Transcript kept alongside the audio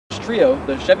trio,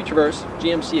 the Chevy Traverse,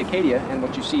 GMC Acadia, and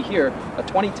what you see here, a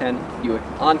 2010 Buick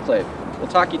Enclave. We'll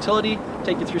talk utility,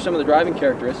 take you through some of the driving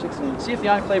characteristics, and see if the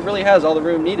Enclave really has all the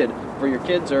room needed for your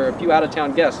kids or a few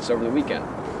out-of-town guests over the weekend.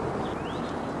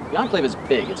 The Enclave is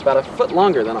big. It's about a foot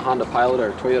longer than a Honda Pilot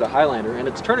or Toyota Highlander, and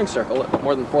its turning circle at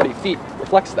more than 40 feet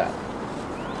reflects that.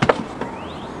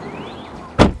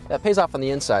 That pays off on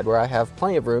the inside, where I have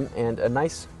plenty of room and a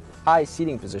nice high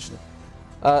seating position.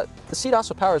 The seat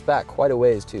also powers back quite a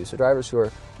ways too, so drivers who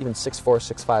are even 6'4",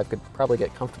 6'5" could probably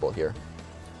get comfortable here.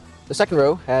 The second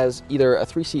row has either a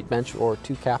 3-seat bench or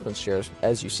 2 captain's chairs,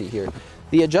 as you see here.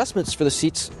 The adjustments for the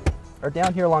seats are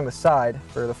down here along the side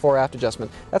for the fore-aft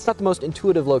adjustment. That's not the most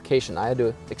intuitive location. I had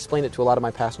to explain it to a lot of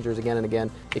my passengers again and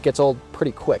again. It gets old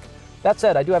pretty quick. That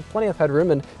said, I do have plenty of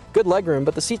headroom and good legroom,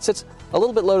 but the seat sits a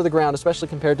little bit low to the ground, especially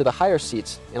compared to the higher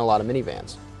seats in a lot of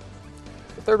minivans.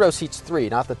 The third row seats 3,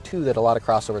 not the 2 that a lot of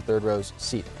crossover third rows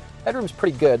seat. Headroom's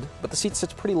pretty good, but the seat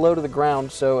sits pretty low to the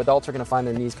ground, so adults are going to find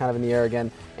their knees kind of in the air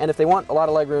again. And if they want a lot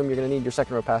of legroom, you're going to need your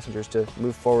second row passengers to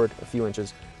move forward a few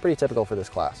inches. Pretty typical for this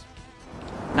class.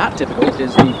 Not typical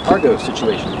is the cargo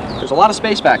situation. There's a lot of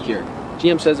space back here.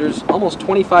 GM says there's almost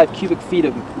 25 cubic feet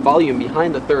of volume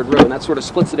behind the third row, and that sort of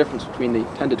splits the difference between the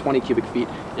 10 to 20 cubic feet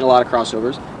in a lot of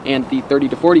crossovers and the 30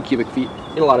 to 40 cubic feet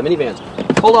in a lot of minivans.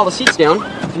 Fold all the seats down,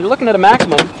 and you're looking at a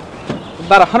maximum of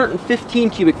about 115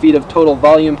 cubic feet of total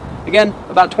volume. Again,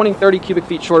 about 20-30 cubic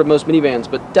feet short of most minivans,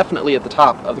 but definitely at the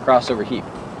top of the crossover heap.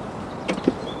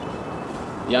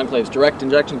 The Enclave's direct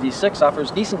injection V6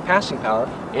 offers decent passing power,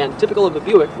 and typical of a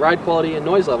Buick, ride quality and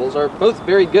noise levels are both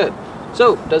very good.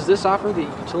 So, does this offer the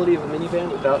utility of a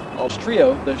minivan without all? This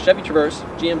trio, the Chevy Traverse,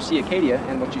 GMC Acadia,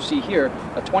 and what you see here,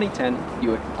 a 2010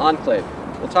 Buick Enclave.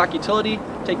 We'll talk utility,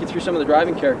 take you through some of the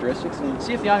driving characteristics, and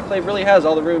see if the Enclave really has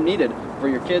all the room needed for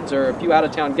your kids or a few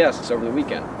out-of-town guests over the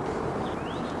weekend.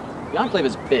 The Enclave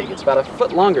is big. It's about a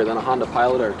foot longer than a Honda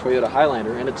Pilot or Toyota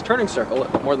Highlander, and its turning circle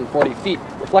at more than 40 feet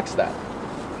reflects that.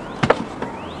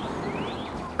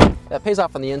 That pays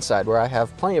off on the inside, where I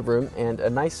have plenty of room and a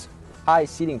nice high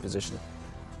seating position.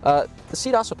 The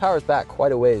seat also powers back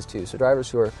quite a ways too, so drivers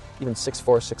who are even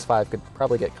 6'4", 6'5" could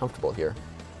probably get comfortable here.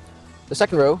 The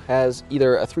second row has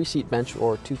either a 3-seat bench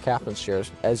or 2 captain's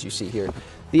chairs, as you see here.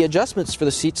 The adjustments for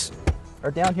the seats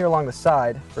are down here along the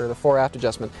side for the fore-aft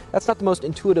adjustment. That's not the most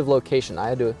intuitive location. I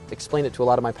had to explain it to a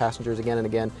lot of my passengers again and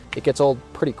again. It gets old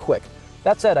pretty quick.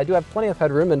 That said, I do have plenty of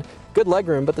headroom and good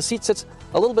legroom, but the seat sits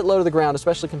a little bit low to the ground,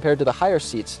 especially compared to the higher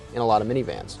seats in a lot of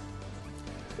minivans.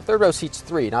 The third row seats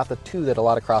 3, not the 2 that a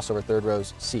lot of crossover third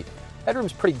rows seat.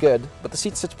 Headroom's pretty good, but the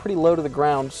seat sits pretty low to the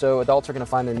ground, so adults are going to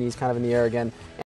find their knees kind of in the air again.